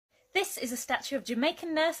This is a statue of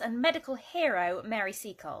Jamaican nurse and medical hero Mary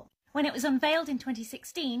Seacole. When it was unveiled in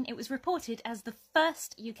 2016, it was reported as the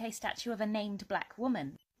first UK statue of a named black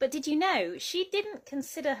woman. But did you know she didn't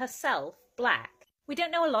consider herself black? We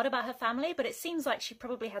don't know a lot about her family, but it seems like she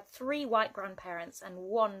probably had 3 white grandparents and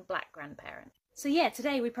 1 black grandparent. So yeah,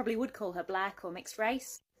 today we probably would call her black or mixed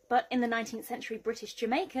race. But in the 19th century British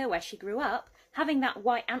Jamaica, where she grew up, having that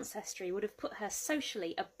white ancestry would have put her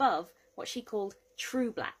socially above what she called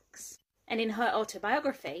true blacks. And in her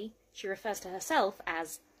autobiography, she refers to herself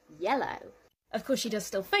as yellow. Of course, she does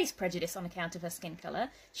still face prejudice on account of her skin colour.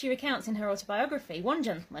 She recounts in her autobiography one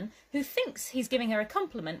gentleman who thinks he's giving her a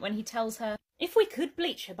compliment when he tells her, "If we could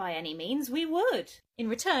bleach her by any means, we would." In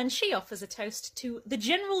return, she offers a toast to the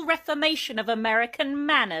general reformation of American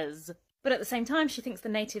manners. But at the same time, she thinks the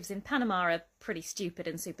natives in Panama are pretty stupid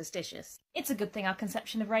and superstitious. It's a good thing our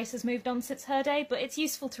conception of race has moved on since her day, but it's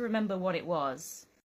useful to remember what it was.